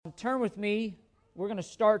turn with me. We're going to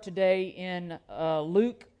start today in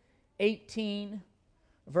Luke 18,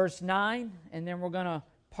 verse 9, and then we're going to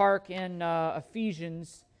park in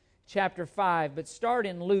Ephesians chapter 5. But start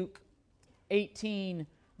in Luke 18,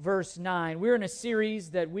 verse 9. We're in a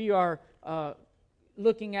series that we are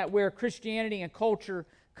looking at where Christianity and culture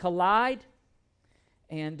collide,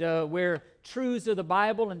 and where truths of the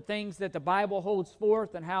Bible and things that the Bible holds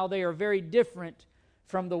forth and how they are very different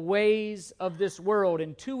from the ways of this world.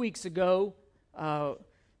 And 2 weeks ago,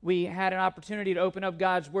 we had an opportunity to open up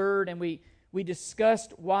God's Word, and we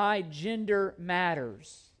discussed why gender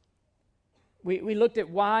matters. We looked at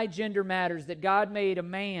why gender matters, that God made a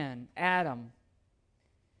man, Adam,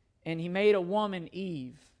 and He made a woman,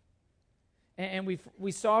 Eve. And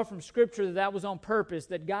we saw from Scripture that that was on purpose,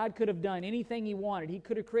 that God could have done anything He wanted. He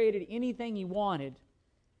could have created anything He wanted,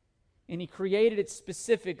 and He created it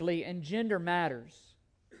specifically, and gender matters.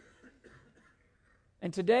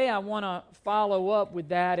 And today I want to follow up with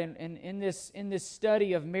that, and in this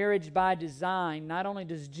study of marriage by design, not only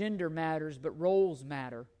does gender matters, but roles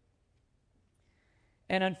matter.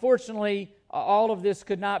 And unfortunately, all of this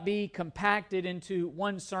could not be compacted into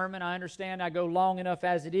one sermon. I understand I go long enough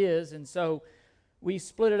as it is, and so we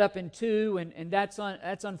split it up in two, and that's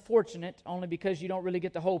unfortunate, only because you don't really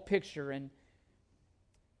get the whole picture. And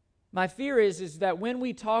my fear is that when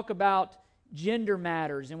we talk about gender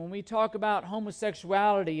matters, and when we talk about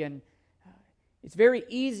homosexuality, and it's very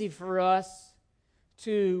easy for us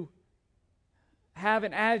to have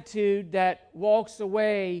an attitude that walks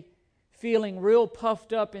away feeling real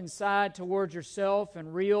puffed up inside towards yourself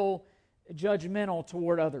and real judgmental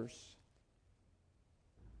toward others.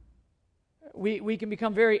 We can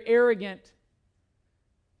become very arrogant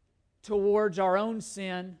towards our own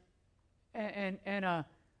sin and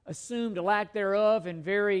assumed lack thereof, and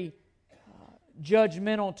very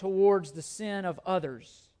judgmental towards the sin of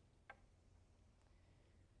others.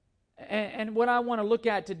 And what I want to look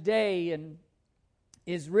at today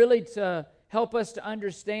is really to help us to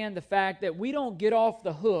understand the fact that we don't get off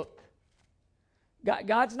the hook.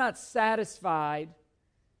 God's not satisfied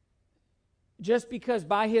just because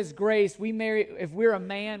by His grace if we're a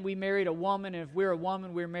man, we married a woman, and if we're a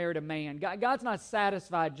woman, we're married a man. God's not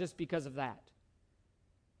satisfied just because of that.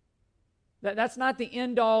 That's not the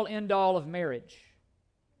end-all of marriage.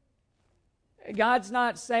 God's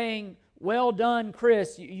not saying, "Well done,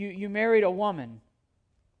 Chris, you married a woman."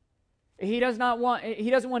 He doesn't want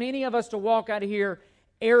any of us to walk out of here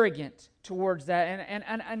arrogant towards that.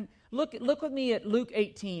 And look with me at Luke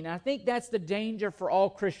 18. I think that's the danger for all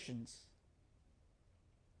Christians.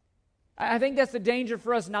 I think that's the danger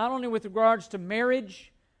for us, not only with regards to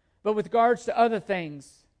marriage, but with regards to other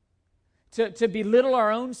things. To belittle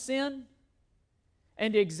our own sin,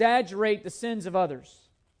 and to exaggerate the sins of others.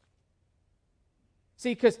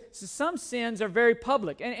 See, because some sins are very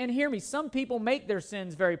public. And hear me, some people make their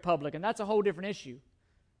sins very public, and that's a whole different issue.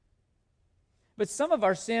 But some of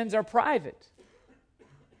our sins are private.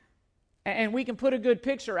 And we can put a good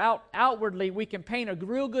picture outwardly. We can paint a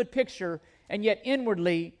real good picture, and yet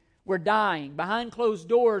inwardly we're dying. Behind closed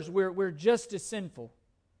doors, we're just as sinful.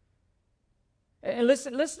 And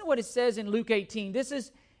listen to what it says in Luke 18. This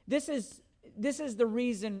is the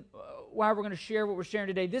reason why we're going to share what we're sharing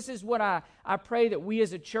today. This is what I pray that we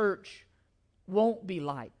as a church won't be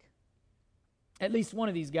like. At least one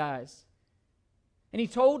of these guys. And He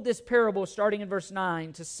told this parable, starting in verse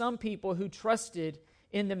 9, to some people who trusted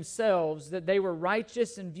in themselves that they were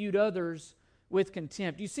righteous and viewed others with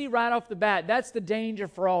contempt. You see right off the bat, that's the danger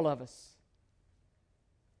for all of us.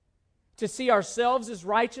 To see ourselves as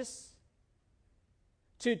righteous.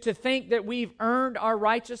 To think that we've earned our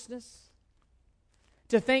righteousness.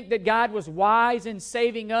 To think that God was wise in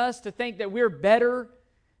saving us, to think that we're better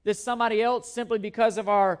than somebody else simply because of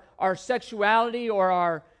our sexuality or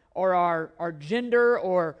our gender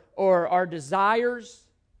or our desires.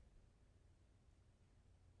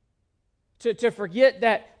 To forget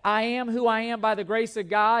that I am who I am by the grace of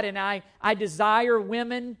God, and I desire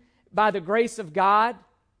women by the grace of God.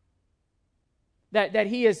 That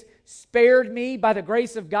He has spared me by the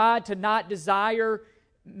grace of God to not desire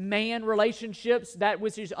man relationships, that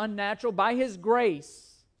which is unnatural. By His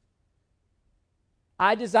grace,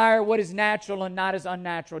 I desire what is natural and not as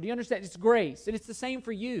unnatural. Do you understand? It's grace, and it's the same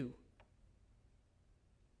for you.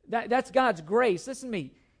 That's God's grace. Listen to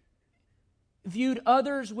me. Viewed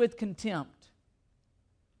others with contempt.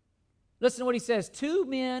 Listen to what He says. 2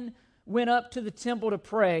 men went up to the temple to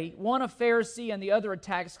pray, one a Pharisee and the other a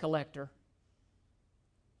tax collector.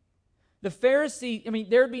 The Pharisee,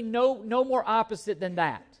 there'd be no more opposite than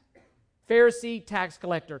that. Pharisee, tax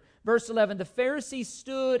collector. verse 11, the Pharisee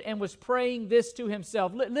stood and was praying this to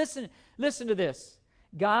himself. Listen to this.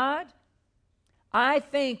 God, I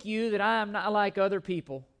thank you that I am not like other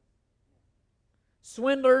people.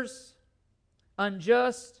 Swindlers,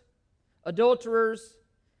 unjust, adulterers,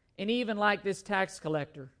 and even like this tax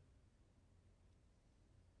collector.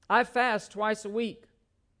 I fast twice a week.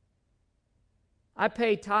 I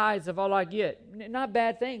pay tithes of all I get. Not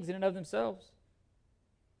bad things in and of themselves.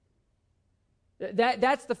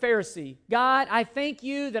 That's the Pharisee. God, I thank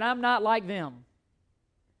you that I'm not like them.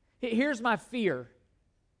 Here's my fear.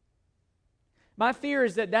 My fear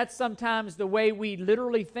is that that's sometimes the way we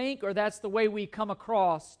literally think, or that's the way we come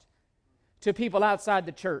across to people outside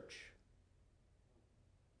the church.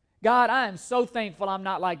 God, I am so thankful I'm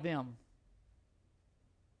not like them.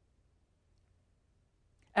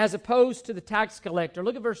 As opposed to the tax collector.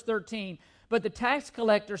 Look at verse 13. But the tax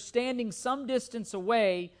collector, standing some distance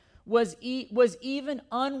away, was even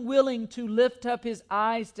unwilling to lift up his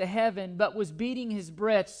eyes to heaven, but was beating his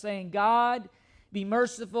breast, saying, God, be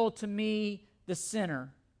merciful to me, the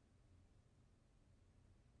sinner.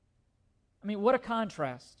 I mean, what a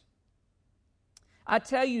contrast. I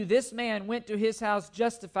tell you, this man went to his house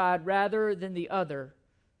justified rather than the other.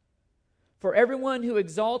 For everyone who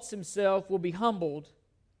exalts himself will be humbled,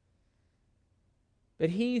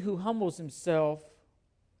 but he who humbles himself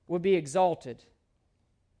will be exalted.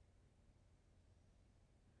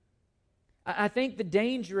 I think the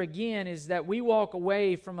danger, again, is that we walk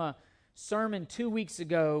away from a sermon 2 weeks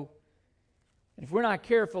ago, and if we're not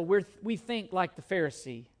careful, we think like the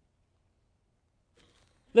Pharisee.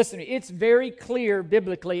 Listen, it's very clear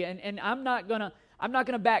biblically, and I'm not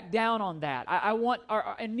gonna back down on that. I want,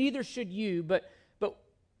 and neither should you. But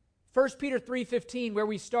 1 Peter 3:15, where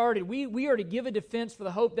we started, we are to give a defense for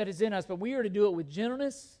the hope that is in us, but we are to do it with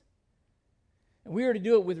gentleness, and we are to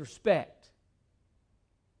do it with respect.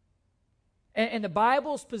 And the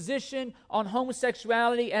Bible's position on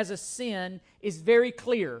homosexuality as a sin is very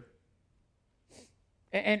clear.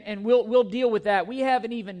 And we'll deal with that. We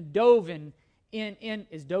haven't even dove in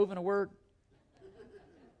is dove in a word?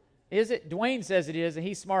 Is it? Dwayne says it is, and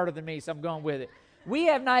he's smarter than me, so I'm going with it. We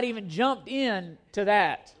have not even jumped in to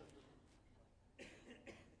that.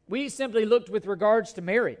 We simply looked with regards to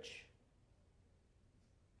marriage.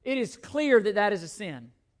 It is clear that that is a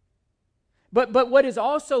sin. But what is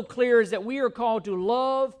also clear is that we are called to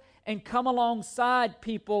love and come alongside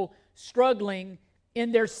people struggling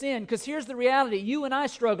in their sin. Because here's the reality. You and I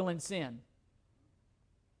struggle in sin.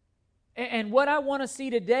 And what I want to see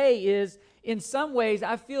today is, in some ways,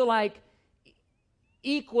 I feel like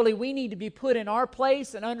equally we need to be put in our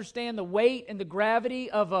place and understand the weight and the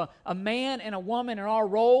gravity of a man and a woman in our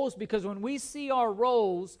roles. Because when we see our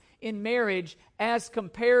roles in marriage as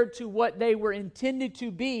compared to what they were intended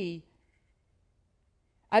to be,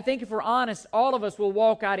 I think if we're honest, all of us will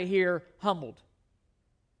walk out of here humbled.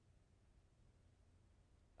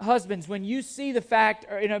 Husbands, when you see the fact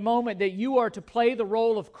in a moment that you are to play the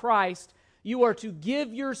role of Christ, you are to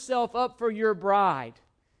give yourself up for your bride.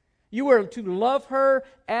 You are to love her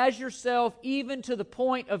as yourself, even to the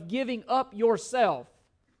point of giving up yourself.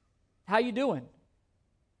 How you doing?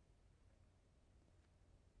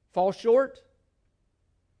 Fall short?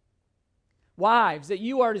 Wives, that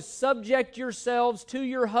you are to subject yourselves to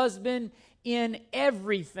your husband in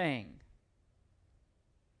everything.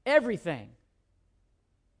 Everything.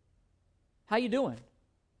 How you doing?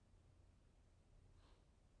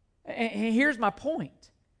 And here's my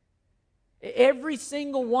point. Every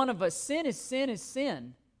single one of us, sin is sin is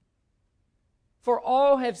sin. For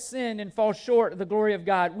all have sinned and fall short of the glory of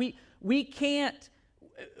God. We can't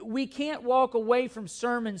walk away from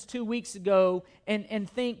sermons 2 weeks ago and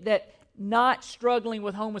think that not struggling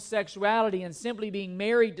with homosexuality and simply being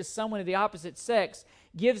married to someone of the opposite sex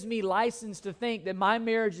gives me license to think that my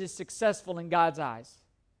marriage is successful in God's eyes.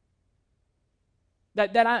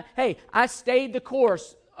 I stayed the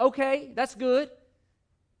course. Okay, that's good.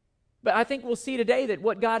 But I think we'll see today that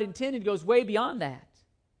what God intended goes way beyond that.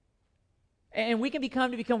 And we can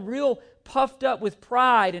become real puffed up with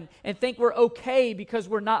pride and think we're okay because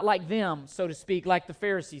we're not like them, so to speak, like the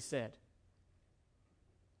Pharisee said.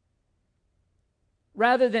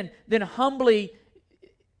 Rather than humbly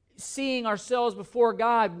seeing ourselves before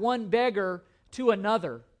God, one beggar to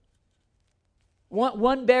another.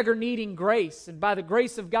 One beggar needing grace, and by the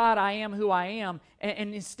grace of God I am who I am,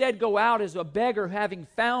 and instead go out as a beggar having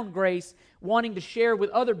found grace, wanting to share with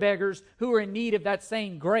other beggars who are in need of that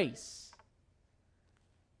same grace.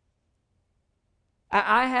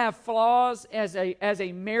 I have flaws as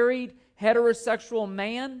a married heterosexual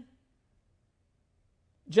man,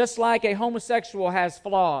 just like a homosexual has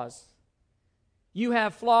flaws. You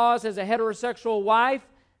have flaws as a heterosexual wife,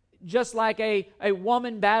 just like a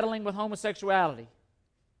woman battling with homosexuality.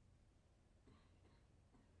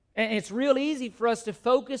 And it's real easy for us to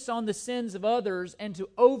focus on the sins of others and to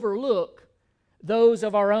overlook those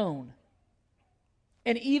of our own.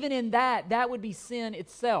 And even in that would be sin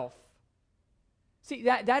itself. See,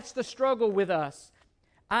 that's the struggle with us.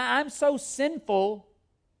 I'm so sinful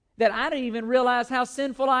that I don't even realize how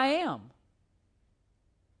sinful I am.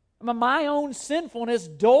 My own sinfulness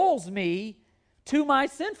dulls me to my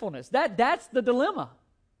sinfulness. That's the dilemma.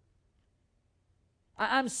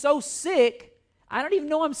 I'm so sick, I don't even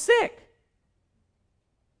know I'm sick.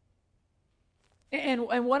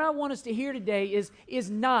 And what I want us to hear today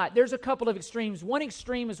is not, there's a couple of extremes. One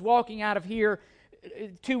extreme is walking out of here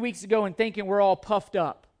 2 weeks ago and thinking we're all puffed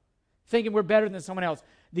up, thinking we're better than someone else.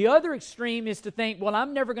 The other extreme is to think, well,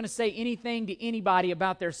 I'm never going to say anything to anybody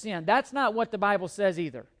about their sin. That's not what the Bible says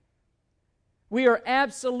either. We are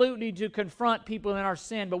absolutely to confront people in our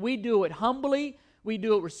sin, but we do it humbly, we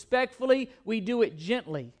do it respectfully, we do it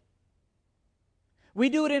gently. We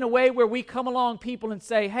do it in a way where we come along people and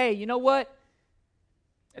say, hey, you know what?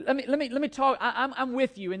 Let me talk. I'm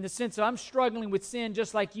with you in the sense of I'm struggling with sin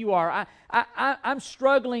just like you are. I'm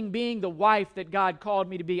struggling being the wife that God called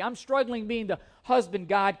me to be. I'm struggling being the husband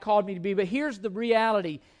God called me to be. But here's the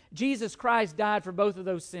reality. Jesus Christ died for both of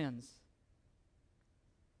those sins.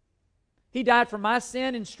 He died for my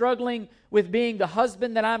sin in struggling with being the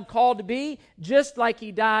husband that I'm called to be, just like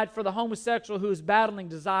He died for the homosexual who is battling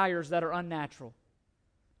desires that are unnatural.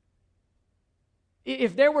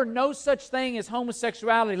 If there were no such thing as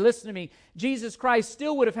homosexuality, listen to me, Jesus Christ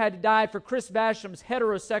still would have had to die for Chris Basham's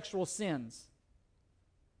heterosexual sins.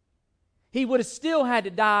 He would have still had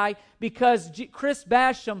to die because Chris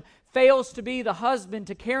Basham fails to be the husband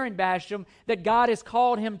to Karen Basham that God has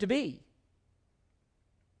called him to be.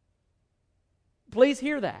 Please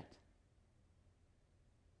hear that.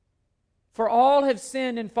 For all have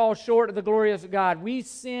sinned and fall short of the glory of God. We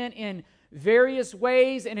sin in various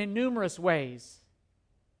ways and in numerous ways.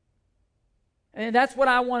 And that's what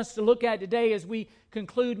I want us to look at today as we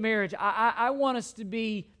conclude marriage. I want us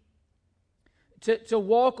to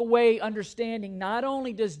walk away understanding not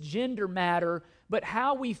only does gender matter, but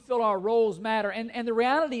how we fill our roles matter. And the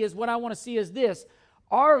reality is, what I want to see is this.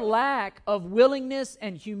 Our lack of willingness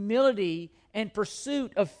and humility and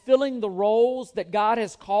pursuit of filling the roles that God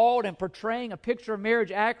has called and portraying a picture of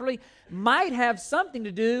marriage accurately might have something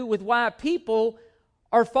to do with why people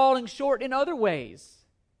are falling short in other ways.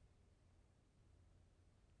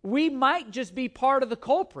 We might just be part of the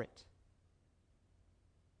culprit.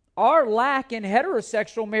 Our lack in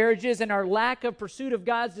heterosexual marriages and our lack of pursuit of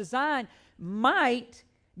God's design might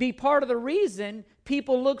be part of the reason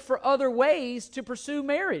people look for other ways to pursue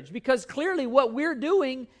marriage, because clearly what we're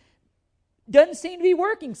doing doesn't seem to be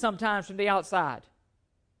working sometimes from the outside.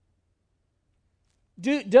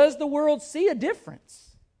 Does the world see a difference?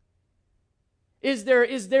 Is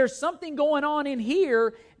there something going on in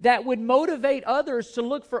here that would motivate others to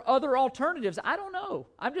look for other alternatives? I don't know.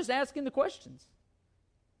 I'm just asking the questions.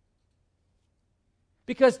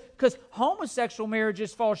 Because homosexual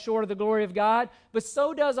marriages fall short of the glory of God, but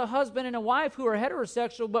so does a husband and a wife who are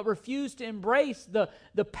heterosexual but refuse to embrace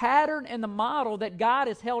the pattern and the model that God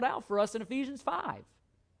has held out for us in Ephesians 5.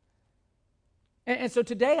 And so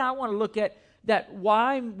today I want to look at that.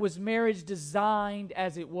 Why was marriage designed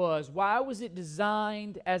as it was? Why was it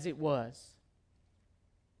designed as it was?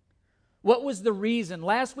 What was the reason?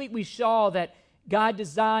 Last week we saw that God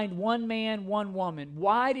designed one man, one woman.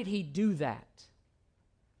 Why did He do that?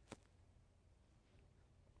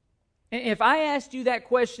 And if I asked you that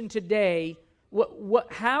question today,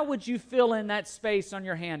 how would you fill in that space on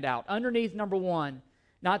your handout? Underneath number 1,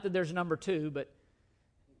 not that there's number 2, but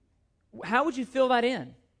how would you fill that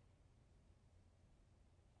in?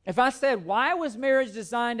 If I said, why was marriage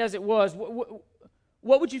designed as it was,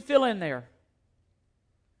 what would you fill in there?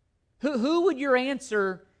 Who would your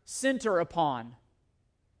answer center upon?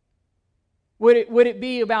 Would it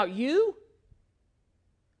be about you?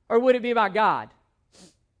 Or would it be about God?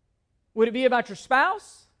 Would it be about your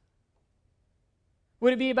spouse?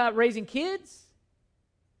 Would it be about raising kids?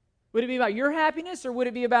 Would it be about your happiness, or would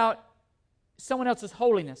it be about someone else's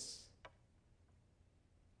holiness?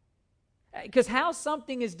 Because how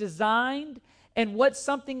something is designed and what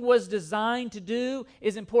something was designed to do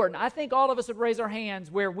is important. I think all of us would raise our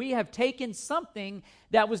hands where we have taken something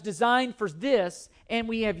that was designed for this and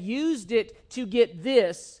we have used it to get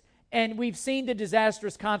this, and we've seen the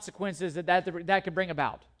disastrous consequences that could bring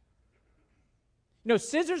about. You know,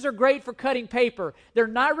 scissors are great for cutting paper. They're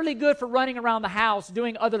not really good for running around the house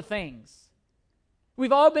doing other things.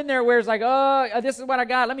 We've all been there where it's like, oh, this is what I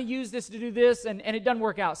got. Let me use this to do this, and it doesn't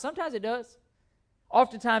work out. Sometimes it does.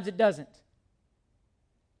 Oftentimes it doesn't.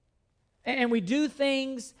 And we do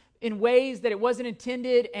things in ways that it wasn't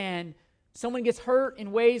intended, and someone gets hurt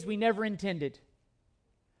in ways we never intended.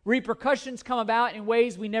 Repercussions come about in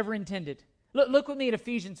ways we never intended. Look with me at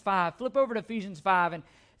Ephesians 5. Flip over to Ephesians 5, and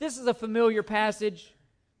this is a familiar passage.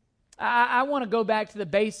 I want to go back to the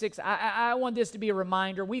basics. I want this to be a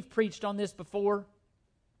reminder. We've preached on this before.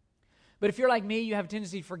 But if you're like me, you have a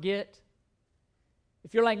tendency to forget.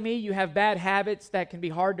 If you're like me, you have bad habits that can be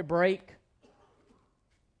hard to break.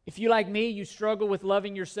 If you're like me, you struggle with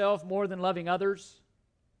loving yourself more than loving others.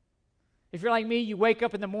 If you're like me, you wake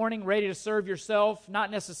up in the morning ready to serve yourself,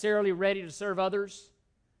 not necessarily ready to serve others.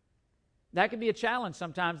 That can be a challenge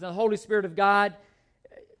sometimes. The Holy Spirit of God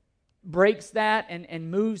breaks that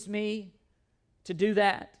and moves me to do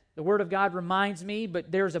that. The Word of God reminds me,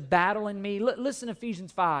 but there's a battle in me. Listen to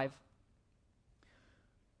Ephesians 5.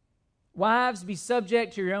 Wives, be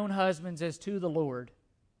subject to your own husbands as to the Lord.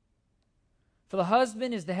 For the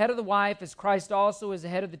husband is the head of the wife, as Christ also is the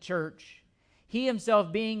head of the church, he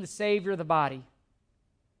himself being the Savior of the body.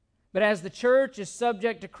 But as the church is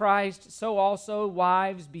subject to Christ, so also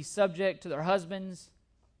wives be subject to their husbands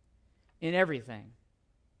in everything.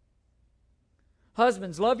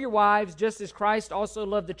 Husbands, love your wives just as Christ also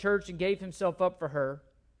loved the church and gave himself up for her,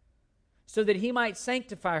 so that he might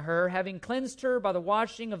sanctify her, having cleansed her by the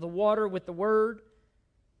washing of the water with the word,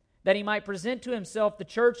 that he might present to himself the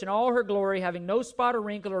church in all her glory, having no spot or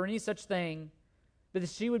wrinkle or any such thing, but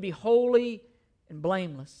that she would be holy and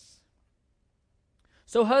blameless.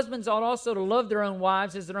 So husbands ought also to love their own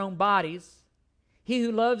wives as their own bodies. He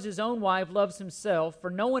who loves his own wife loves himself, for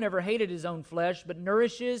no one ever hated his own flesh, but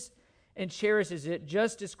nourishes and cherishes it,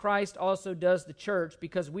 just as Christ also does the church,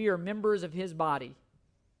 because we are members of his body.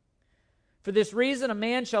 For this reason, a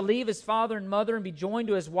man shall leave his father and mother and be joined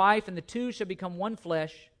to his wife, and the two shall become one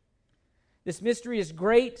flesh. This mystery is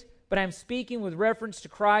great, but I am speaking with reference to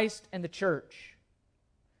Christ and the church.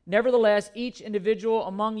 Nevertheless, each individual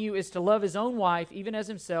among you is to love his own wife, even as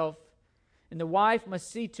himself, and the wife must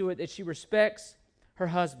see to it that she respects her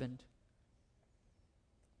husband.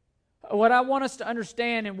 What I want us to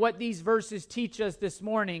understand and what these verses teach us this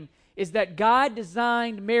morning is that God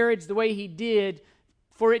designed marriage the way he did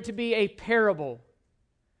for it to be a parable.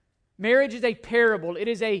 Marriage is a parable.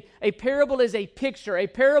 A parable is a picture. A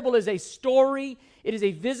parable is a story. It is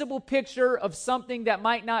a visible picture of something that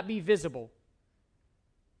might not be visible.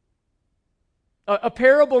 A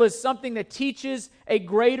parable is something that teaches a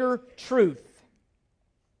greater truth.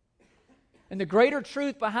 And the greater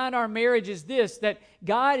truth behind our marriage is this, that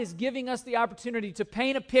God is giving us the opportunity to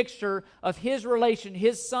paint a picture of his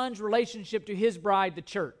son's relationship to his bride, the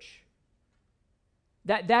church.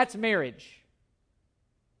 That's marriage.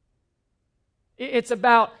 It's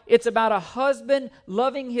about a husband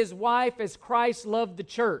loving his wife as Christ loved the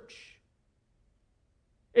church.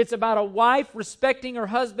 It's about a wife respecting her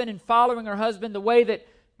husband and following her husband the way that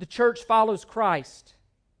the church follows Christ.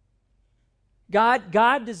 God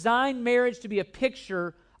designed marriage to be a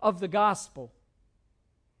picture of the gospel.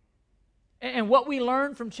 And what we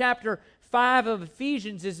learn from chapter 5 of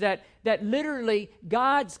Ephesians is that literally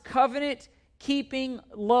God's covenant-keeping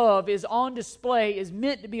love is on display, is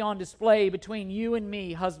meant to be on display between you and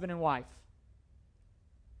me, husband and wife.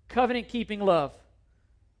 Covenant-keeping love.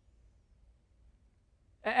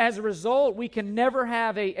 As a result, we can never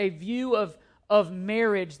have a view of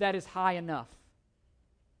marriage that is high enough.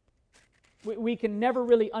 We can never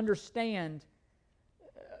really understand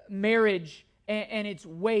marriage and its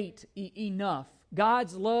weight enough.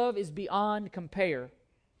 God's love is beyond compare.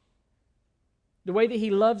 The way that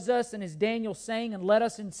he loves us, and as Daniel sang and led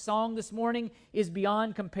us in song this morning, is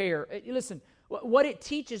beyond compare. Listen, what it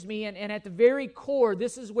teaches me, and at the very core,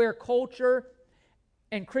 this is where culture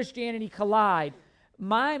and Christianity collide.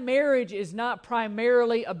 My marriage is not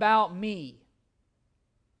primarily about me.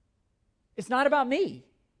 It's not about me.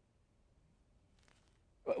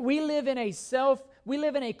 We live in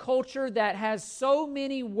a culture that has so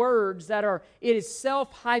many words that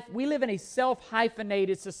we live in a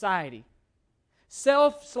self-hyphenated society.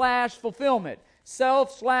 Self/fulfillment,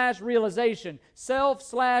 self/realization,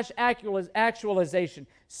 self/actualization,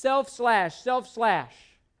 self/.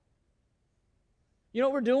 You know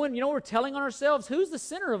what we're doing? You know what we're telling on ourselves? Who's the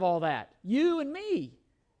center of all that? You and me.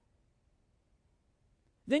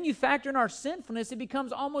 Then you factor in our sinfulness, it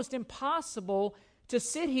becomes almost impossible to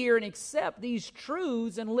sit here and accept these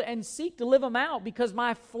truths and seek to live them out because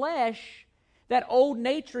my flesh, that old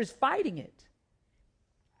nature, is fighting it.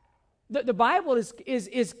 The Bible is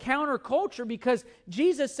counterculture because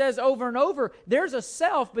Jesus says over and over, there's a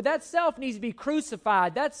self, but that self needs to be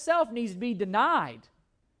crucified. That self needs to be denied.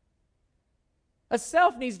 A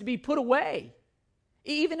self needs to be put away.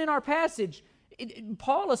 Even in our passage,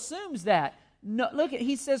 Paul assumes that. No, look,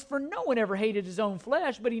 he says, for no one ever hated his own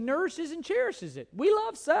flesh, but he nourishes and cherishes it. We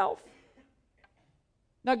love self.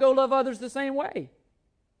 Now go love others the same way.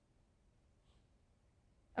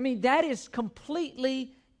 I mean, that is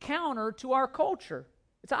completely counter to our culture.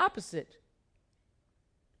 It's opposite.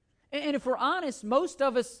 And if we're honest, most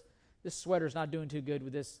of us, this sweater's not doing too good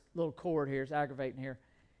with this little cord here. It's aggravating here.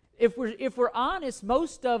 If we're honest,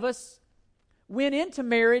 most of us went into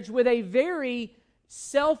marriage with a very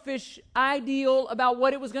selfish ideal about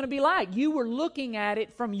what it was going to be like. You were looking at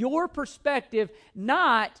it from your perspective,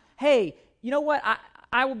 not, hey, you know what,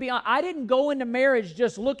 I will be honest, I didn't go into marriage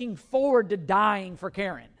just looking forward to dying for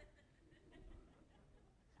Karen.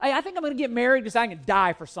 Hey, I think I'm going to get married because I can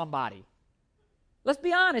die for somebody. Let's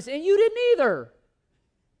be honest. And you didn't either.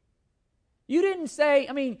 You didn't say,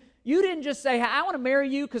 you didn't just say, hey, I want to marry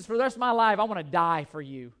you because for the rest of my life I want to die for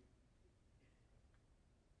you.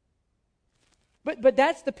 But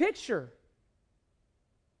that's the picture.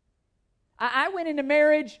 I went into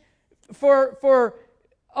marriage for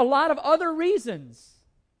a lot of other reasons.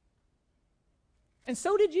 And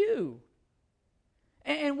so did you.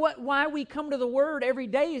 And why we come to the Word every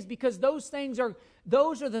day is because those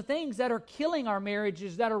are the things that are killing our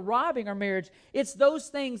marriages, that are robbing our marriage. It's those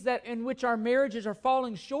things that in which our marriages are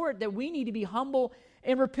falling short that we need to be humble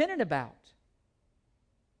and repentant about.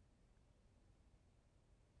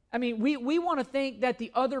 I mean, we want to think that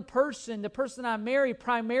the other person, the person I marry,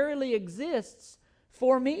 primarily exists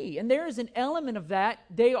for me. And there is an element of that.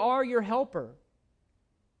 They are your helper.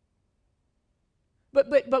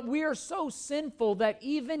 But we are so sinful that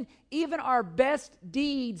even our best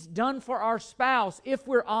deeds done for our spouse, if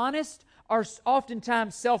we're honest, are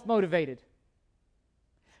oftentimes self-motivated.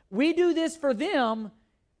 We do this for them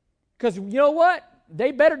because you know what?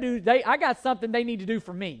 I got something they need to do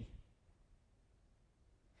for me.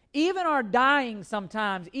 Even our dying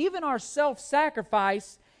sometimes, even our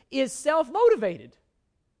self-sacrifice is self-motivated.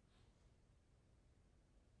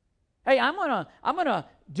 Hey, I'm gonna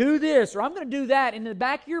do this or I'm gonna do that. And in the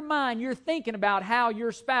back of your mind, you're thinking about how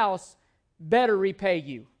your spouse better repay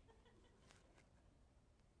you.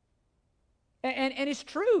 And it's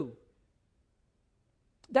true.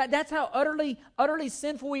 That's how utterly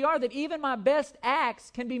sinful we are, that even my best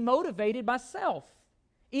acts can be motivated by self.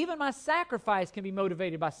 Even my sacrifice can be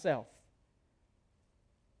motivated by self.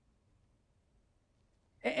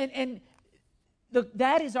 And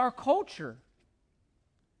that is our culture.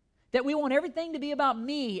 That we want everything to be about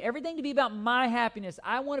me, everything to be about my happiness.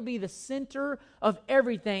 I want to be the center of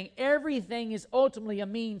everything. Everything is ultimately a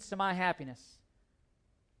means to my happiness.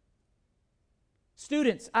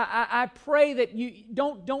 Students, I pray that you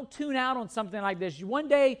don't tune out on something like this. One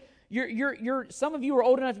day, you're some of you are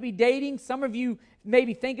old enough to be dating. Some of you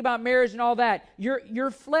maybe think about marriage and all that.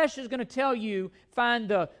 Your flesh is going to tell you, find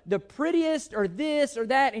the prettiest or this or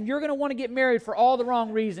that, and you're going to want to get married for all the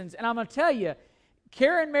wrong reasons. And I'm going to tell you,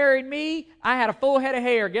 Karen married me. I had a full head of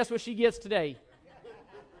hair. Guess what she gets today?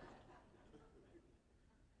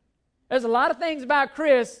 There's a lot of things about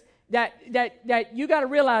Chris that you got to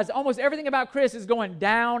realize. Almost everything about Chris is going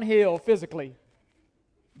downhill physically.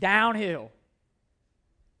 Downhill.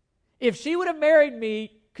 If she would have married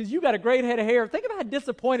me, because you got a great head of hair, think about how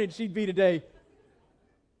disappointed she'd be today.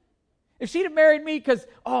 If she'd have married me because,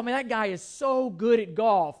 oh man, that guy is so good at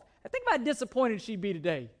golf, think about how disappointed she'd be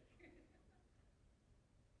today.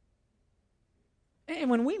 And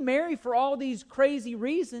when we marry for all these crazy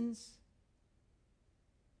reasons,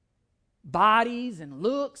 bodies and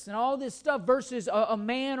looks and all this stuff versus a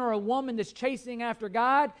man or a woman that's chasing after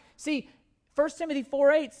God, see, 1 Timothy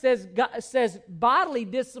 4:8 says bodily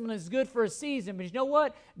discipline is good for a season, but you know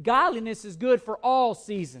what? Godliness is good for all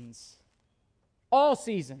seasons. All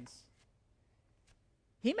seasons.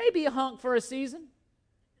 He may be a hunk for a season.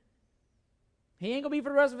 He ain't going to be for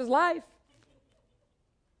the rest of his life.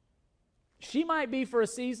 She might be for a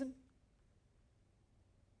season.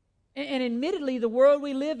 And admittedly, the world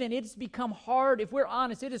we live in, it's become hard. If we're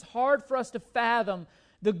honest, it is hard for us to fathom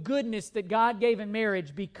the goodness that God gave in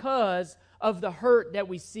marriage because of the hurt that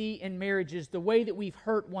we see in marriages, the way that we've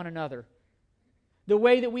hurt one another. The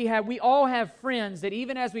way that we all have friends that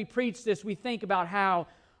even as we preach this, we think about how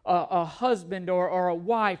a husband or a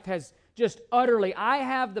wife has just utterly, I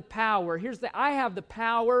have the power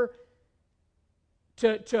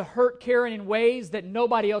to hurt Karen in ways that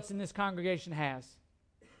nobody else in this congregation has.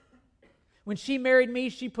 When she married me,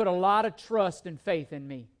 she put a lot of trust and faith in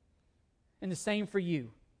me. and the same for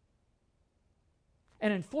you.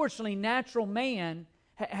 And unfortunately, natural man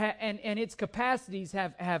and its capacities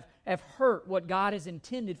have hurt what God has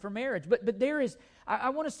intended for marriage. But there is, I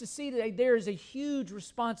want us to see today, there is a huge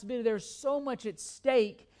responsibility. There's so much at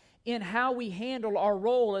stake in how we handle our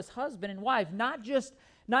role as husband and wife, not just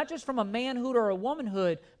from a manhood or a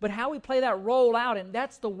womanhood, but how we play that role out. And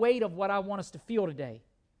that's the weight of what I want us to feel today.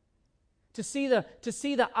 To see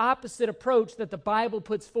the opposite approach that the Bible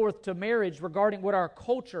puts forth to marriage regarding what our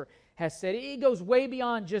culture has said. It goes way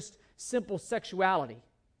beyond just simple sexuality.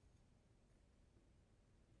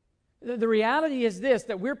 The reality is this,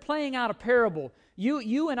 that we're playing out a parable.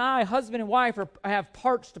 You and I, husband and wife, have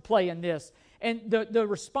parts to play in this. And the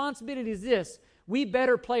responsibility is this: we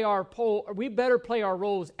better play our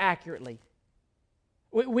roles accurately.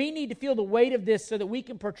 We need to feel the weight of this so that we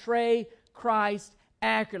can portray Christ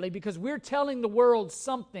accurately, because we're telling the world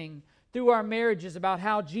something through our marriages about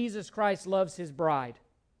how Jesus Christ loves His bride.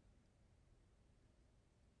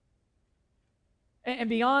 And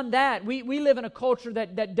beyond that, we live in a culture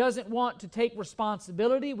that doesn't want to take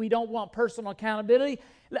responsibility. We don't want personal accountability.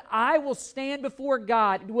 I will stand before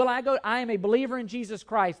God. I am a believer in Jesus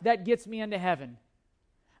Christ. That gets me into heaven.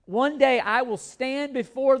 One day I will stand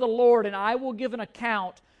before the Lord and I will give an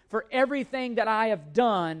account for everything that I have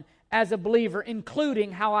done as a believer,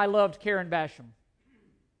 including how I loved Karen Basham.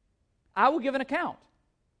 I will give an account.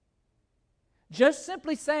 Just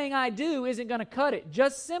simply saying I do isn't going to cut it.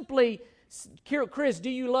 Just simply, Chris, do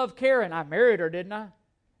you love Karen? I married her, didn't I?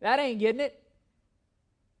 That ain't getting it.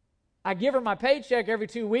 I give her my paycheck every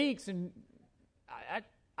 2 weeks, and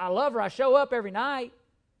I love her. I show up every night.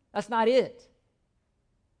 That's not it.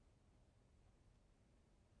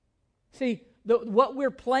 See, what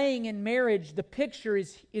we're playing in marriage, the picture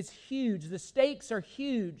is huge. The stakes are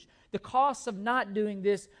huge. The costs of not doing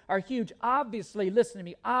this are huge. Obviously, listen to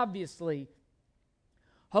me, obviously,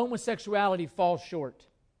 homosexuality falls short.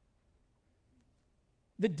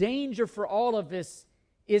 The danger for all of us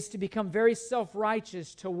is to become very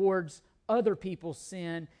self-righteous towards other people's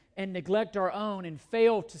sin and neglect our own and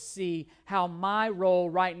fail to see how my role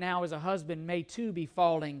right now as a husband may too be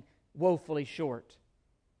falling woefully short.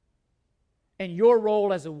 And your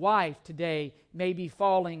role as a wife today may be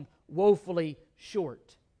falling woefully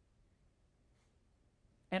short.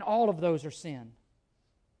 And all of those are sin.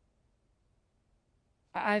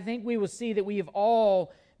 I think we will see that we have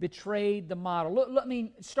all betrayed the model.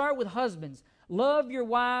 Start with husbands. Love your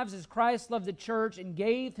wives as Christ loved the church and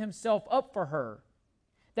gave Himself up for her,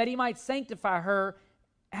 that He might sanctify her,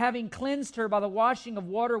 having cleansed her by the washing of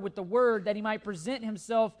water with the word, that He might present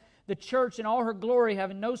Himself, the church, in all her glory,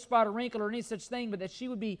 having no spot or wrinkle or any such thing, but that she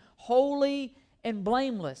would be holy and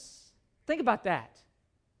blameless. Think about that.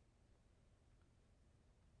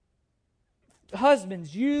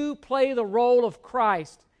 Husbands, you play the role of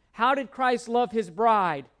Christ. How did Christ love His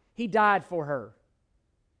bride? He died for her.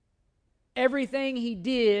 Everything He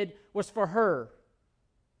did was for her.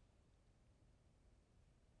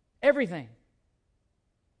 Everything.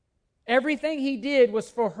 Everything He did was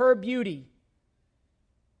for her beauty.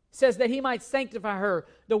 It says that He might sanctify her.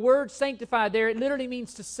 The word sanctify there, it literally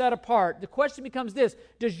means to set apart. The question becomes this: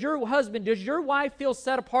 does your wife feel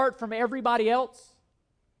set apart from everybody else?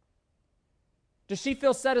 Does she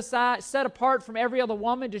feel set apart from every other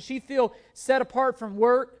woman? Does she feel set apart from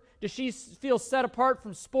work? Does she feel set apart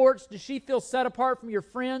from sports? Does she feel set apart from your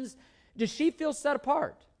friends? Does she feel set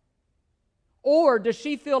apart? Or does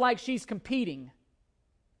she feel like she's competing?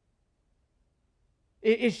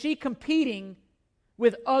 Is she competing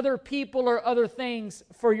with other people or other things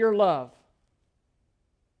for your love?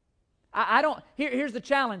 Here's the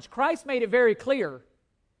challenge. Christ made it very clear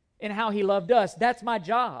in how He loved us. That's my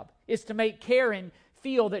job, is to make Karen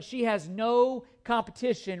feel that she has no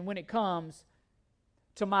competition when it comes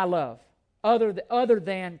to my love, other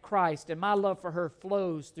than Christ, and my love for her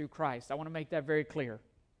flows through Christ. I want to make that very clear.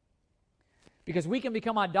 Because we can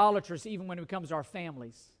become idolatrous even when it comes to our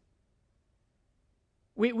families.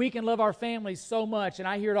 We can love our families so much, and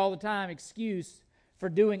I hear it all the time, excuse for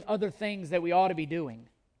doing other things that we ought to be doing.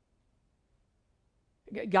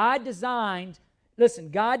 God designed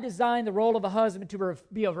the role of a husband to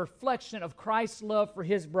be a reflection of Christ's love for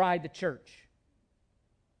His bride, the church.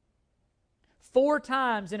 4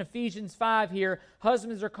 times in Ephesians 5 here,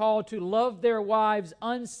 husbands are called to love their wives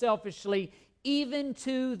unselfishly, even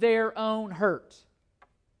to their own hurt.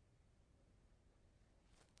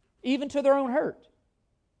 Even to their own hurt.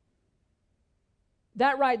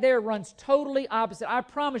 That right there runs totally opposite. I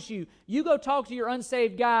promise you, you go talk to your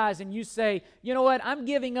unsaved guys and you say, you know what, I'm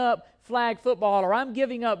giving up flag football, or I'm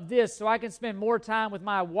giving up this so I can spend more time with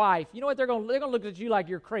my wife. You know what, they're going to look at you like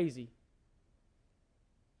you're crazy.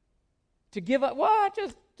 To give up, well,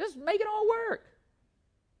 just make it all work.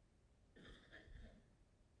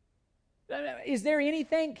 Is there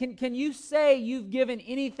anything, can you say you've given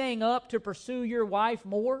anything up to pursue your wife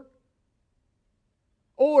more?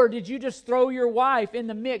 Or did you just throw your wife in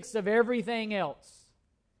the mix of everything else?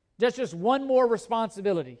 That's just one more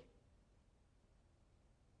responsibility.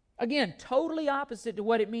 Again, totally opposite to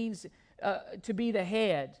what it means to be the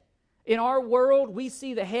head. In our world, we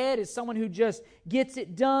see the head as someone who just gets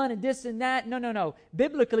it done and this and that. No.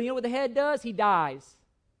 Biblically, you know what the head does? He dies.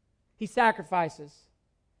 He sacrifices.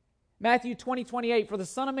 Matthew 20:28, for the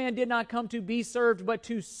Son of Man did not come to be served, but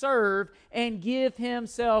to serve and give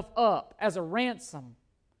himself up as a ransom.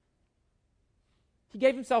 He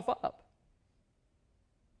gave himself up.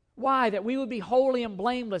 Why? That we would be holy and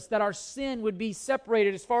blameless, that our sin would be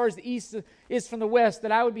separated as far as the east is from the west,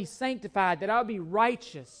 that I would be sanctified, that I would be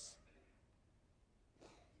righteous.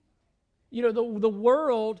 You know, the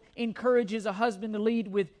world encourages a husband to lead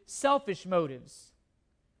with selfish motives.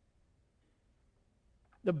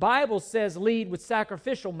 The Bible says lead with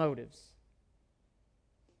sacrificial motives.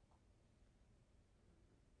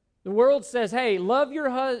 The world says, hey, love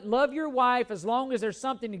your wife as long as there's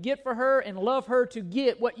something to get for her, and love her to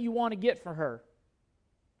get what you want to get for her.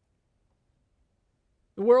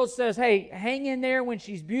 The world says, hey, hang in there when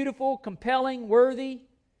she's beautiful, compelling, worthy,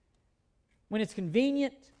 when it's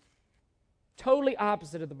convenient. Totally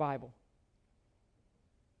opposite of the Bible.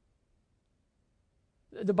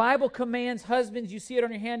 The Bible commands husbands, you see it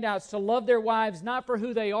on your handouts, to love their wives not for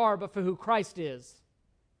who they are, but for who Christ is.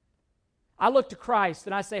 I look to Christ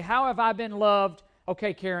and I say, how have I been loved?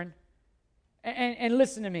 Okay, Karen, and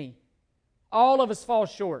listen to me. All of us fall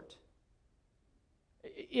short.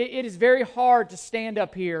 It is very hard to stand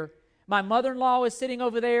up here. My mother-in-law is sitting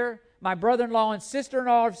over there. My brother-in-law and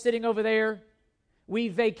sister-in-law are sitting over there.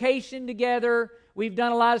 We've vacationed together. We've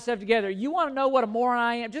done a lot of stuff together. You want to know what a moron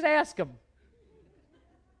I am? Just ask them.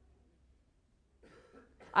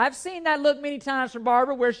 I've seen that look many times from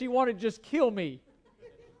Barbara where she wanted to just kill me.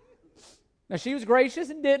 Now, she was gracious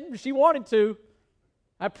and didn't, but she wanted to.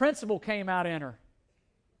 That principle came out in her.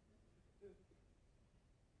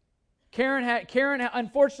 Karen,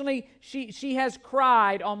 unfortunately, she has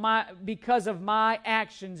cried because of my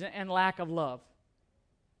actions and lack of love.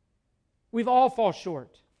 We've all fall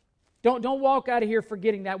short. Don't walk out of here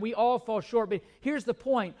forgetting that. We all fall short. But here's the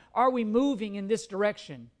point. Are we moving in this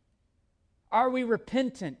direction? Are we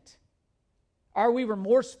repentant? Are we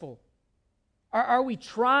remorseful? Are we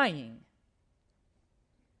trying?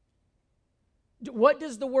 What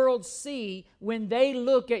does the world see when they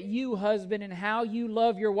look at you, husband, and how you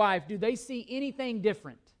love your wife? Do they see anything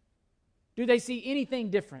different? Do they see anything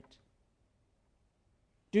different?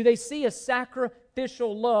 Do they see a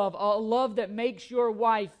sacrificial love, a love that makes your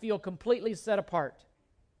wife feel completely set apart?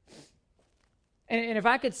 And if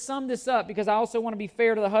I could sum this up, because I also want to be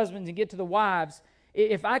fair to the husbands and get to the wives,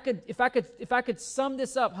 if I could sum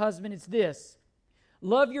this up, husband, it's this.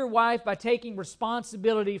 Love your wife by taking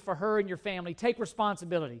responsibility for her and your family. Take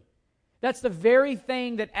responsibility. That's the very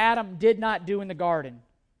thing that Adam did not do in the garden.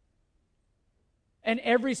 And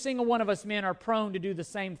every single one of us men are prone to do the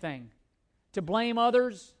same thing. To blame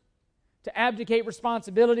others, to abdicate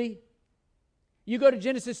responsibility. You go to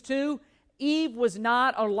Genesis 2, Eve was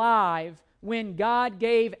not alive when God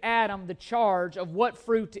gave Adam the charge of what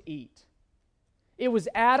fruit to eat. It was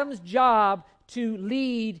Adam's job to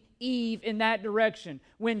lead Eve in that direction.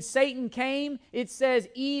 When Satan came, it says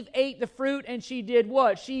Eve ate the fruit and she did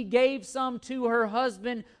what? She gave some to her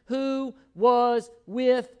husband who was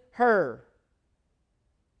with her.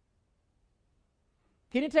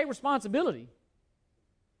 He didn't take responsibility.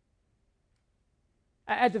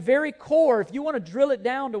 At the very core, if you want to drill it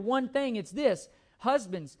down to one thing, it's this.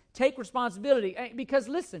 Husbands, take responsibility. Because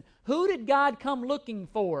listen, who did God come looking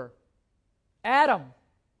for? Adam.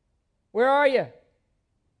 Where are you?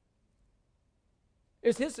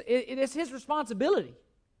 It is his responsibility.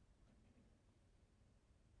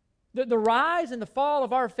 The rise and the fall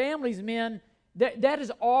of our families, men, that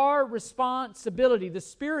is our responsibility. The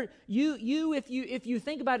Spirit, if you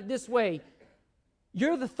think about it this way,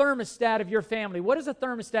 you're the thermostat of your family. What does a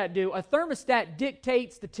thermostat do? A thermostat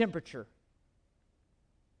dictates the temperature.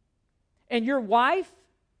 And your wife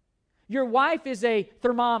is a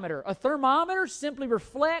thermometer. A thermometer simply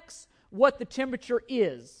reflects what the temperature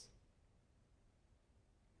is.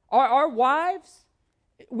 Our wives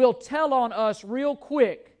will tell on us real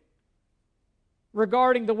quick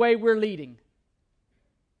regarding the way we're leading.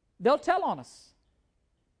 They'll tell on us.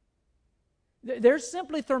 They're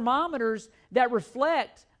simply thermometers that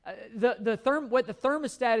reflect what the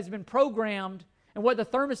thermostat has been programmed and what the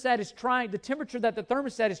temperature that the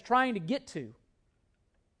thermostat is trying to get to.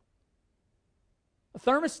 A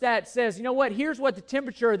thermostat says, you know what, here's what the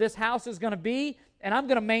temperature of this house is going to be, and I'm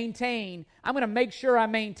going to make sure I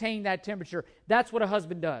maintain that temperature. That's what a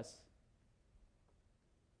husband does.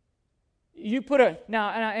 You put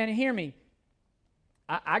and hear me,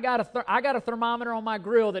 I got a thermometer on my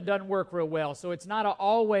grill that doesn't work real well, so it's not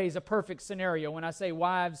always a perfect scenario when I say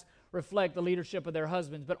wives reflect the leadership of their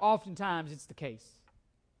husbands, but oftentimes it's the case.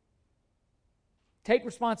 Take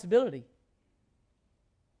responsibility.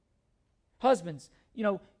 Husbands,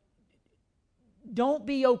 don't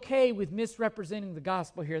be okay with misrepresenting the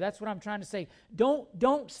gospel here. That's what I'm trying to say.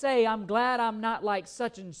 Don't say, I'm glad I'm not like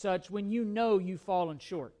such and such, when you know you've fallen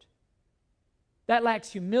short. That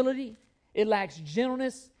lacks humility. It lacks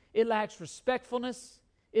gentleness. It lacks respectfulness.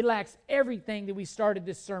 It lacks everything that we started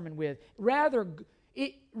this sermon with. Rather,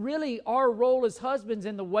 our role as husbands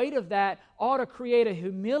and the weight of that ought to create a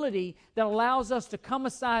humility that allows us to come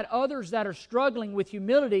aside others that are struggling with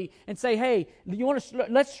humility and say, hey,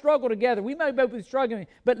 let's struggle together. We may both be struggling,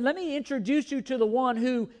 but let me introduce you to the one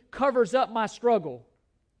who covers up my struggle.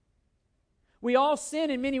 We all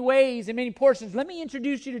sin in many ways, in many portions. Let me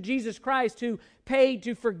introduce you to Jesus Christ, who paid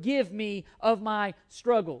to forgive me of my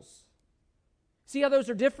struggles. See how those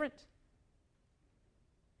are different?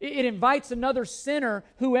 It invites another sinner,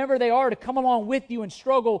 whoever they are, to come along with you and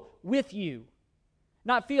struggle with you.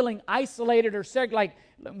 Not feeling isolated or like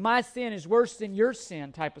my sin is worse than your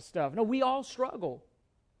sin type of stuff. No, we all struggle.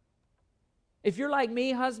 If you're like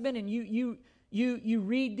me, husband, and you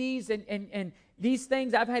read these and these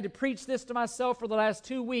things, I've had to preach this to myself for the last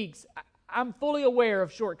 2 weeks. I'm fully aware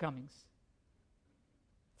of shortcomings.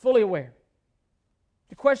 Fully aware.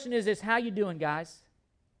 The question is how you doing, guys?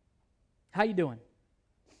 How you doing?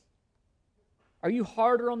 Are you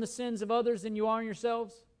harder on the sins of others than you are on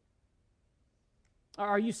yourselves?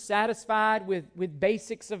 Are you satisfied with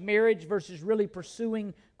basics of marriage versus really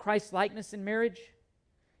pursuing Christ-likeness in marriage?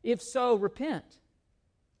 If so, repent.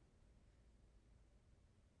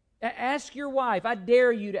 Ask your wife, I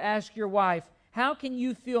dare you to ask your wife, how can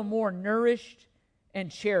you feel more nourished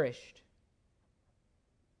and cherished?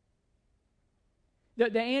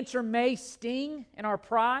 The answer may sting in our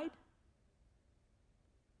pride,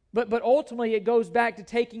 but ultimately it goes back to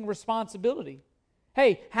taking responsibility.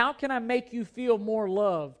 Hey, how can I make you feel more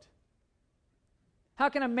loved? How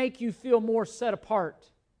can I make you feel more set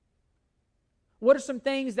apart? What are some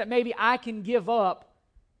things that maybe I can give up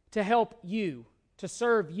to help you, to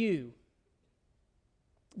serve you?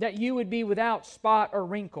 That you would be without spot or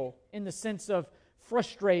wrinkle in the sense of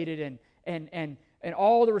frustrated and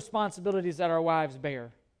all the responsibilities that our wives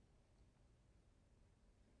bear.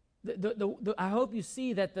 I hope you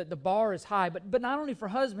see that the bar is high, but not only for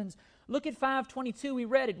husbands. Look at 5:22, we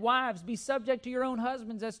read it. Wives, be subject to your own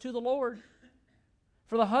husbands as to the Lord.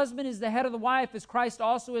 For the husband is the head of the wife, as Christ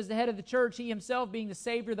also is the head of the church, he himself being the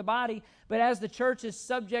Savior of the body. But as the church is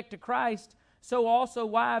subject to Christ, so also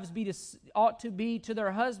wives ought to be to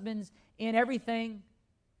their husbands in everything.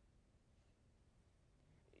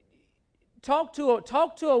 Talk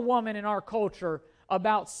to a woman in our culture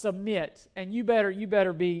about submit, and you better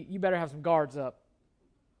have some guards up.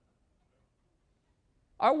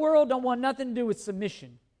 Our world don't want nothing to do with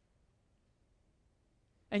submission.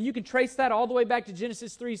 And you can trace that all the way back to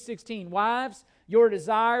Genesis 3:16. Wives, your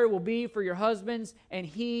desire will be for your husbands, and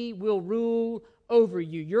he will rule over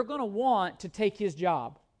you. You're going to want to take his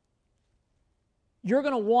job. You're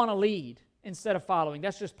going to want to lead instead of following.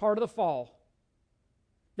 That's just part of the fall.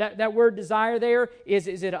 That word desire there, is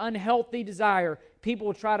it unhealthy desire? People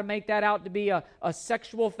will try to make that out to be a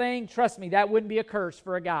sexual thing. Trust me, that wouldn't be a curse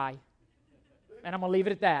for a guy. And I'm going to leave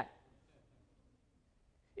it at that.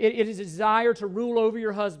 It is a desire to rule over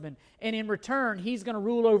your husband. And in return, he's going to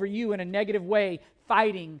rule over you in a negative way,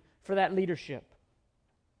 fighting for that leadership.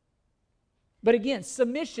 But again,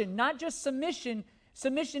 submission, not just submission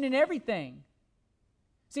in everything.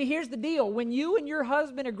 See, here's the deal. When you and your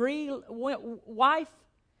husband agree, wife,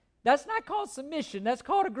 that's not called submission. That's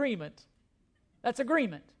called agreement. That's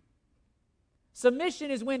agreement. Submission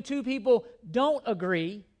is when two people don't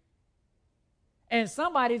agree, and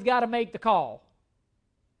somebody's got to make the call.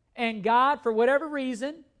 And God, for whatever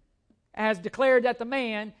reason, has declared that the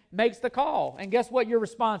man makes the call. And guess what your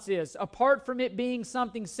response is? Apart from it being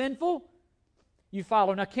something sinful, you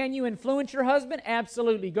follow. Now, can you influence your husband?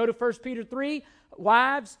 Absolutely. Go to 1 Peter 3.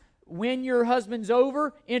 Wives, when your husband's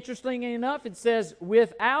over, interestingly enough, it says,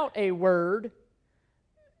 without a word.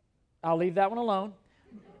 I'll leave that one alone.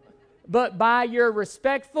 But by your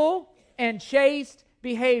respectful and chaste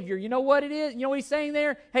behavior. You know what it is? You know what he's saying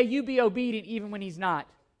there? Hey, you be obedient even when he's not.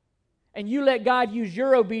 And you let God use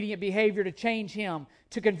your obedient behavior to change him,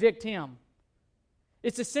 to convict him.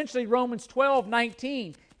 It's essentially Romans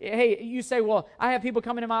 12:19. Hey, you say, well, I have people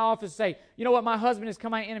come into my office and say, you know what, my husband has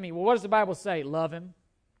come my enemy. Well, what does the Bible say? Love him.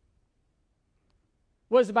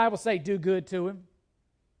 What does the Bible say? Do good to him.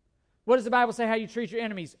 What does the Bible say how you treat your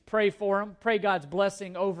enemies? Pray for them. Pray God's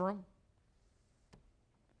blessing over them.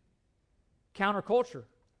 Counterculture.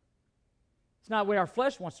 It's not the way our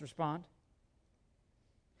flesh wants to respond.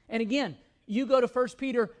 And again, you go to 1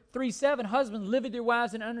 Peter 3:7, husbands, live with your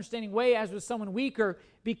wives in an understanding way as with someone weaker,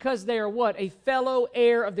 because they are what? A fellow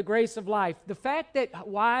heir of the grace of life. The fact that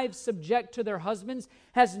wives subject to their husbands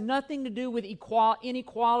has nothing to do with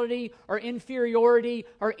inequality or inferiority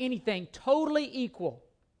or anything. Totally equal.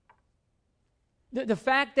 The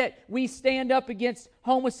fact that we stand up against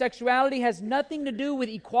homosexuality has nothing to do with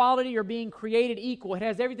equality or being created equal. It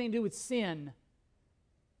has everything to do with sin.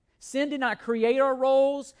 Sin did not create our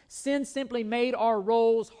roles. Sin simply made our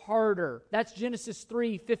roles harder. That's Genesis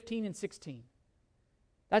 3:15 and 16.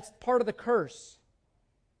 That's part of the curse.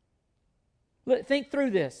 Think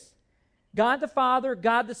through this. God the Father,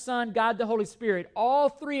 God the Son, God the Holy Spirit, all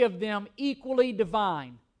three of them equally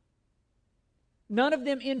divine. None of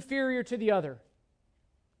them inferior to the other.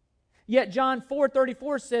 Yet John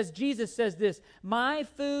 4:34 says, Jesus says this, my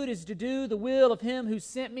food is to do the will of him who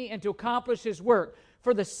sent me and to accomplish his work.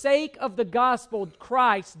 For the sake of the gospel,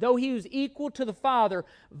 Christ, though he was equal to the Father,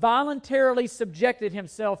 voluntarily subjected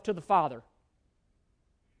himself to the Father.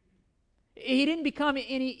 He didn't become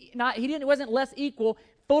he wasn't less equal,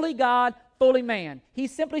 fully God, fully man. He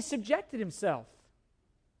simply subjected himself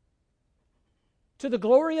to the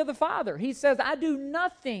glory of the Father. He says, I do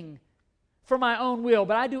nothing for my own will,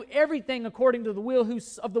 but I do everything according to the will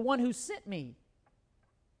of the one who sent me.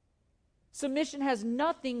 Submission has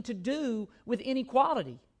nothing to do with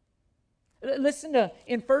inequality. Listen to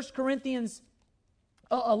in 1 Corinthians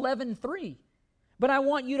 11:3. But I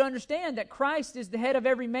want you to understand that Christ is the head of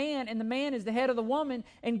every man, and the man is the head of the woman,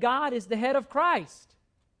 and God is the head of Christ.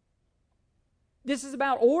 This is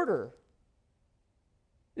about order.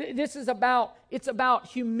 It's about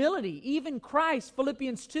humility. Even Christ,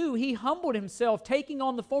 Philippians 2, he humbled himself, taking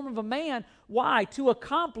on the form of a man. Why? To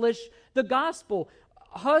accomplish the gospel.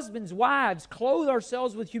 Husbands, wives, clothe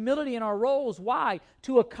ourselves with humility in our roles. Why?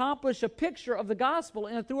 To accomplish a picture of the gospel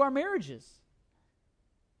through our marriages.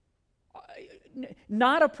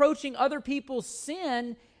 Not approaching other people's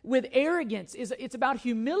sin with arrogance. It's about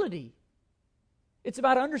humility. It's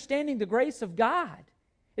about understanding the grace of God.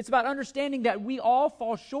 It's about understanding that we all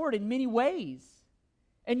fall short in many ways.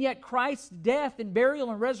 And yet Christ's death and burial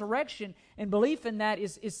and resurrection and belief in that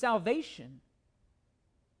is salvation.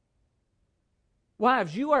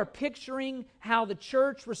 Wives, you are picturing how the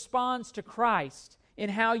church responds to Christ in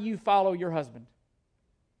how you follow your husband.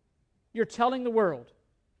 You're telling the world.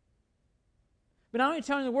 But not only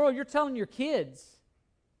telling the world, you're telling your kids.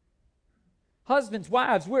 Husbands,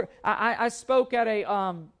 wives, I spoke at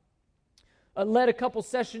led a couple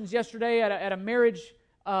sessions yesterday at a marriage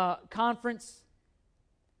conference.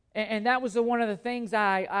 And that was one of the things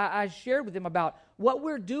I shared with them about. What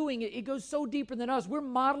we're doing, it goes so deeper than us. We're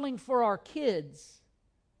modeling for our kids.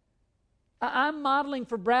 I'm modeling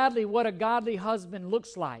for Bradley what a godly husband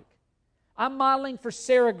looks like. I'm modeling for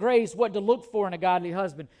Sarah Grace what to look for in a godly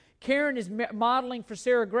husband. Karen is modeling for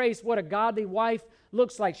Sarah Grace what a godly wife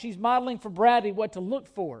looks like. She's modeling for Bradley what to look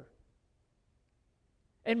for.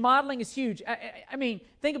 And modeling is huge. I mean,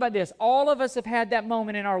 think about this. All of us have had that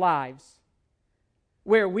moment in our lives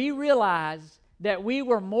where we realized that we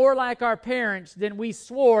were more like our parents than we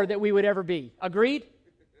swore that we would ever be. Agreed?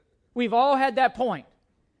 We've all had that point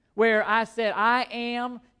where I said, I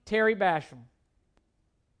am Terry Basham.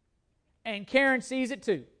 And Karen sees it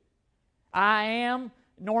too. I am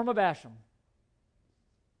Norma Basham.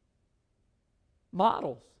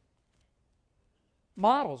 Models.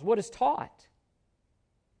 What is taught.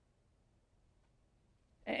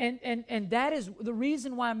 And that is the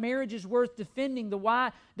reason why marriage is worth defending.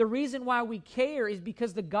 The reason why we care is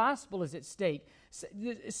because the gospel is at stake.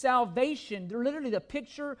 Salvation, literally the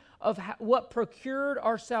picture of what procured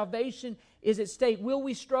our salvation is at stake. Will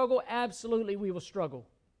we struggle? Absolutely, we will struggle.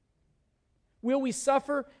 Will we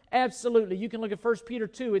suffer? Absolutely. You can look at 1 Peter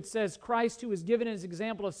 2. It says, Christ, who was given as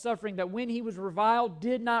example of suffering, that when he was reviled,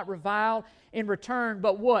 did not revile in return,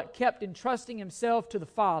 but what? Kept entrusting himself to the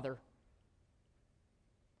Father.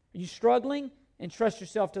 Are you struggling? Entrust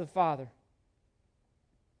yourself to the Father.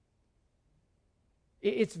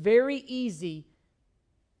 It's very easy.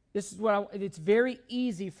 It's very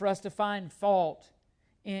easy for us to find fault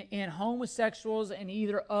in homosexuals and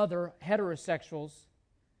either other heterosexuals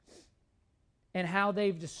and how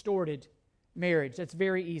they've distorted marriage. That's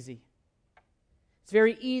very easy. It's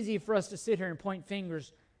very easy for us to sit here and point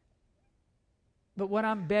fingers. But what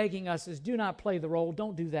I'm begging us is do not play the role.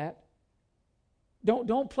 Don't do that.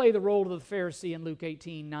 Don't play the role of the Pharisee in Luke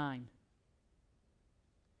 18:9.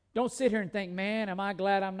 Don't sit here and think, man, am I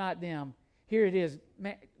glad I'm not them. Here it is.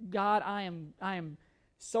 Man, God, I am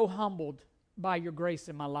so humbled by your grace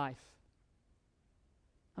in my life.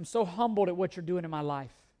 I'm so humbled at what you're doing in my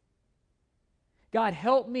life. God,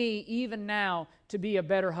 help me even now to be a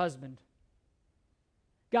better husband.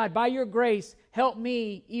 God, by your grace, help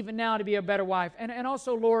me even now to be a better wife. And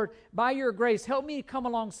also, Lord, by your grace, help me to come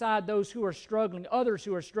alongside those who are struggling, others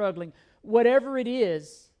who are struggling, whatever it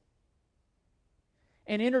is,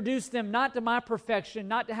 and introduce them not to my perfection,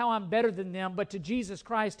 not to how I'm better than them, but to Jesus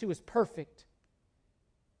Christ who is perfect,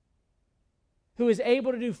 who is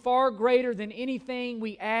able to do far greater than anything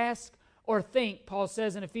we ask or think, Paul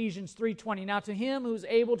says in Ephesians 3:20. Now to him who is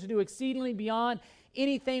able to do exceedingly beyond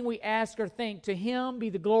anything we ask or think, to him be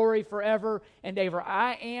the glory forever and ever.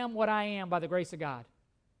 I am what I am by the grace of God.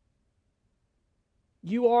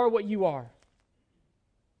 You are what you are.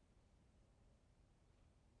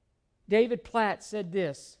 David Platt said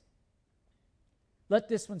this. Let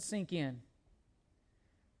this one sink in.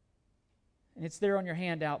 And it's there on your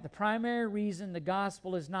handout. The primary reason the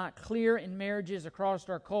gospel is not clear in marriages across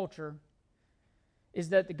our culture is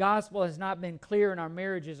that the gospel has not been clear in our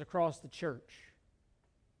marriages across the church.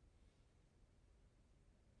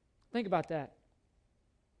 Think about that.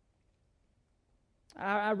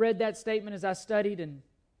 I read that statement as I studied, and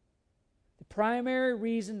the primary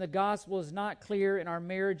reason the gospel is not clear in our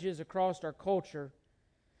marriages across our culture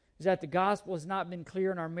is that the gospel has not been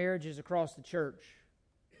clear in our marriages across the church.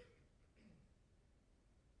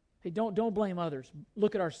 Hey, don't blame others.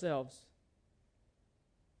 Look at ourselves.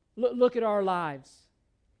 Look at our lives.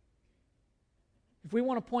 If we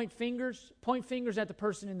want to point fingers at the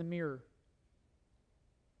person in the mirror.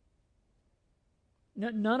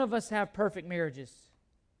 None of us have perfect marriages.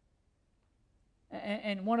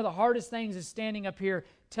 And one of the hardest things is standing up here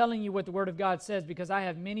telling you what the Word of God says, because I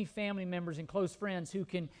have many family members and close friends who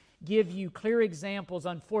can give you clear examples,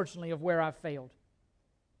 unfortunately, of where I've failed.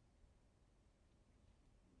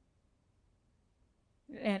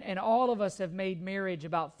 And all of us have made marriage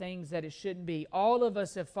about things that it shouldn't be. All of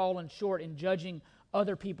us have fallen short in judging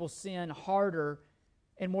other people's sin harder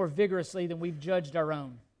and more vigorously than we've judged our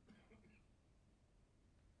own.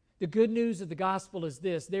 The good news of the gospel is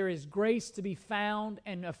this: there is grace to be found,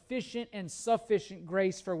 and efficient and sufficient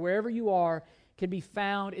grace for wherever you are can be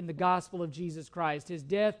found in the gospel of Jesus Christ, His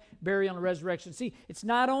death, burial, and resurrection. See, it's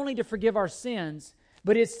not only to forgive our sins,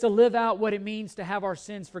 but it's to live out what it means to have our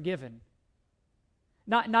sins forgiven.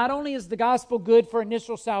 Not only is the gospel good for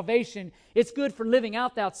initial salvation, it's good for living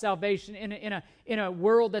out that salvation in a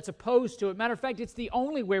world that's opposed to it. Matter of fact, it's the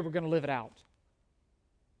only way we're going to live it out.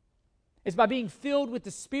 It's by being filled with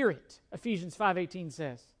the Spirit, Ephesians 5:18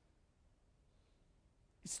 says.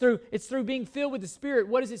 It's through being filled with the Spirit.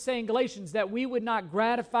 What does it say in Galatians? That we would not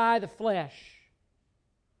gratify the flesh.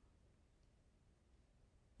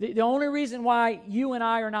 The only reason why you and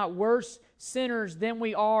I are not worse sinners than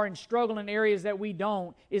we are and struggle in areas that we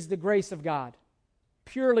don't is the grace of God.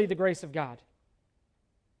 Purely the grace of God.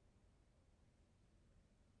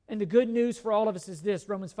 And the good news for all of us is this,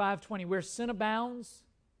 Romans 5:20, where sin abounds,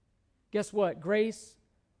 guess what? Grace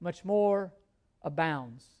much more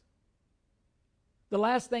abounds. The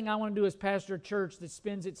last thing I want to do is pastor a church that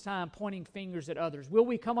spends its time pointing fingers at others. Will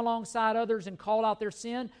we come alongside others and call out their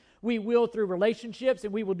sin? We will through relationships,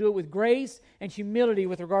 and we will do it with grace and humility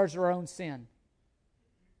with regards to our own sin.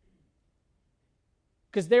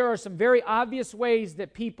 Because there are some very obvious ways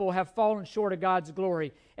that people have fallen short of God's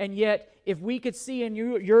glory. And yet, if we could see in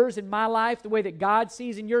yours and my life the way that God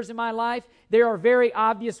sees in yours and my life, there are very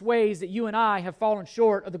obvious ways that you and I have fallen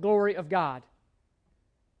short of the glory of God.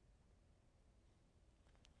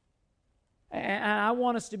 And I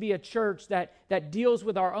want us to be a church that deals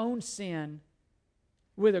with our own sin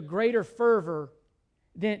with a greater fervor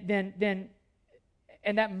than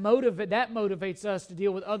and that motivates us to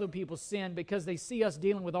deal with other people's sin because they see us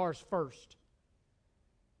dealing with ours first.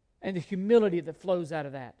 And the humility that flows out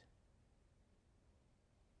of that.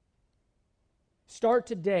 Start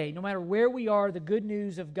today. No matter where we are, the good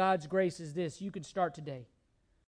news of God's grace is this: you can start today.